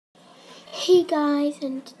Hey guys,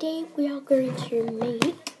 and today we are going to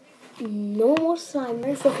make normal slime,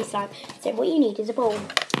 no fluffy slime. So what you need is a bowl,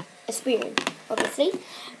 a spoon, obviously,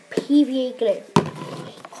 PVA glue,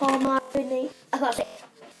 carbonate, that's it,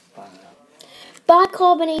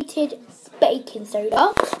 bicarbonated baking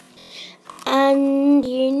soda, and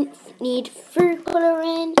you need food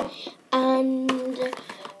colouring and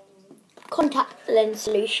contact lens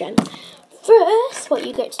solution. First, what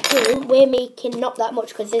you get to do, we're making not that much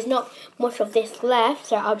because there's not much of this left,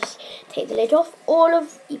 so I'll just take the lid off.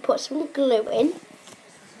 You put some glue in.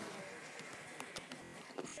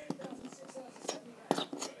 I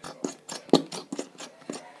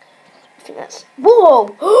think that's,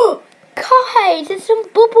 whoa! Guys, there's some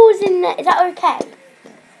bubbles in there. Is that okay?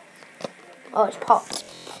 Oh, it's popped.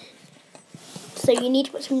 So you need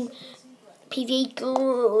to put some PVA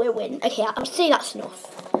glue in. Okay, I'll say that's enough.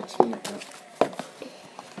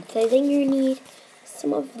 So then you need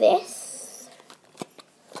some of this.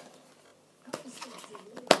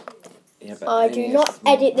 Yeah, I do not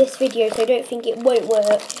edit this video, so I don't think it won't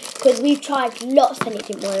work, because we've tried lots and it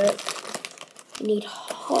didn't work. You need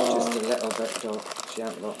just a little bit, Doc. She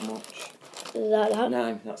hasn't got much. that.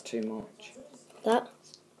 No, that's too much. That.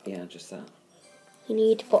 Yeah, just that. You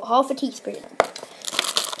need to put half a teaspoon.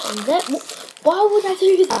 And then, why would I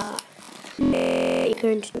do that? What you're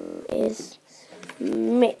going to do is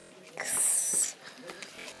mix.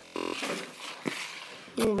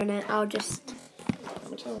 In a minute, I'll just.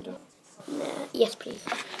 Yes, please.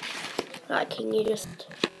 Like, can you just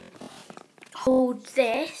hold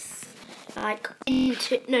this like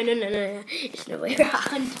into? No. It's no way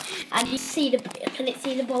around. And you see the? Can it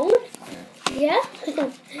see the bowl? Yeah.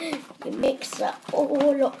 You mix that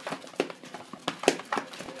all up.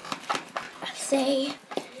 I say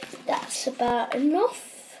that's about enough.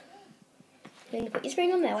 Then you put your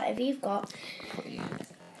spoon on there, whatever you've got.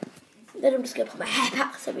 Then I'm just gonna put my hair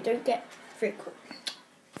back so we don't get fruit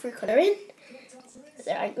colour in.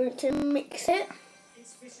 So I'm going to mix it.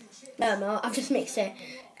 No, I've just mixed it.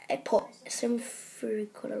 I put some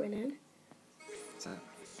fruit colouring in. So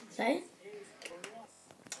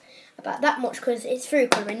about that much because it's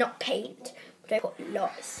fruit colouring, not paint. Don't put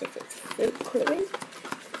lots if it's fruit colouring.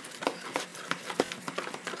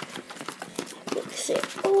 Mix it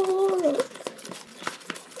all up.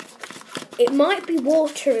 It might be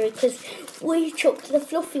watery because we chucked the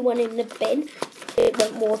fluffy one in the bin. It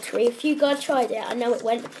went watery. If you guys tried it, I know it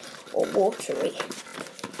went all watery.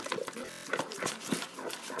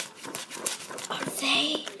 I'd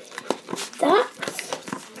say that's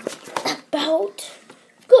about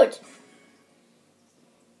good.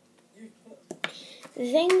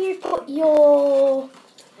 Then you put your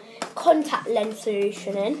contact lens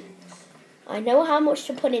solution in. I know how much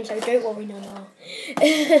to put in, so don't worry, no.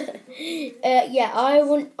 Yeah, I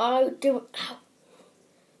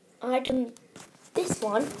done this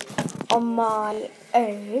one on my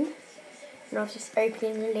own, and I was just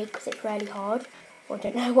opening the lid because it's really hard. I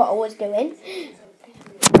don't know what I was doing.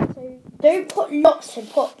 So don't put lots in,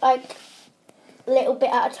 put like a little bit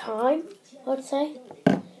at a time, I'd say.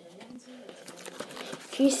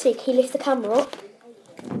 If you see, can you lift the camera up?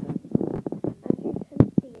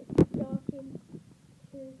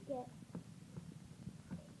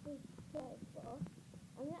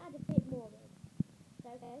 I'm going to add a bit more in.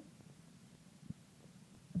 Okay?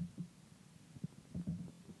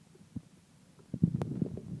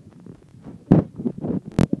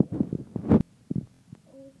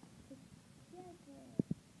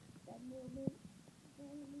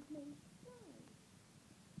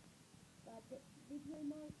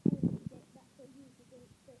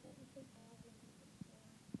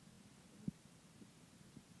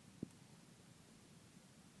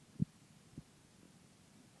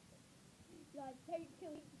 Like, don't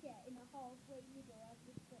kill it yet in a halfway middle. I've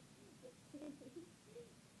just got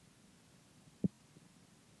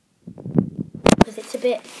because it's a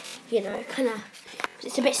bit,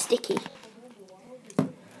 it's a bit sticky.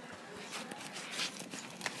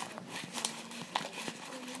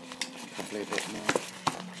 Probably a bit more.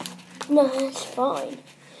 No, it's fine.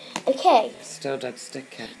 Okay. Still dead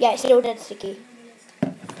sticky. Yeah, it's still dead sticky.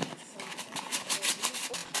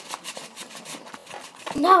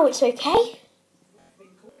 Now it's okay.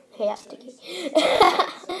 Okay, that's sticky.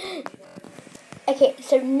 Okay,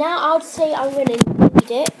 so now I'll say I'm going to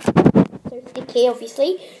knead it. So sticky,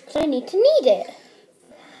 obviously, because I need to knead it.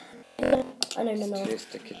 No. It's too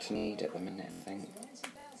sticky to knead at the minute, I think.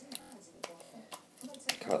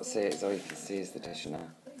 Can't see it, all you can see is the dish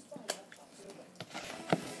now.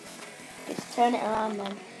 Just turn it around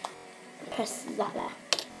then. Press that there.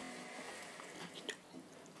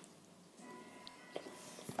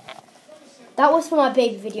 That was for my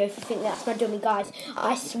baby video, if you think that's my dummy, guys.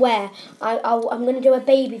 I swear, I'm going to do a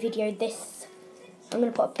baby video this. I'm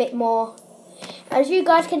going to put a bit more. As you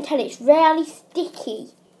guys can tell, it's really sticky,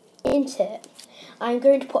 isn't it? I'm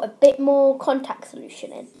going to put a bit more contact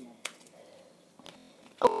solution in.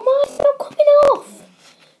 Oh my, it's not coming off.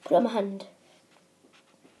 Put it on my hand.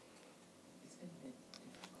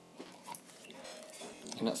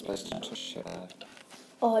 You're not supposed to touch it there.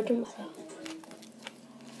 Oh, it doesn't matter.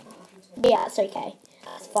 Yeah, it's okay.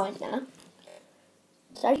 That's fine now.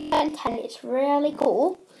 So as you can tell, it's really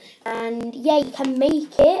cool. And yeah, you can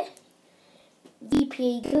make it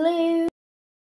VPA glue.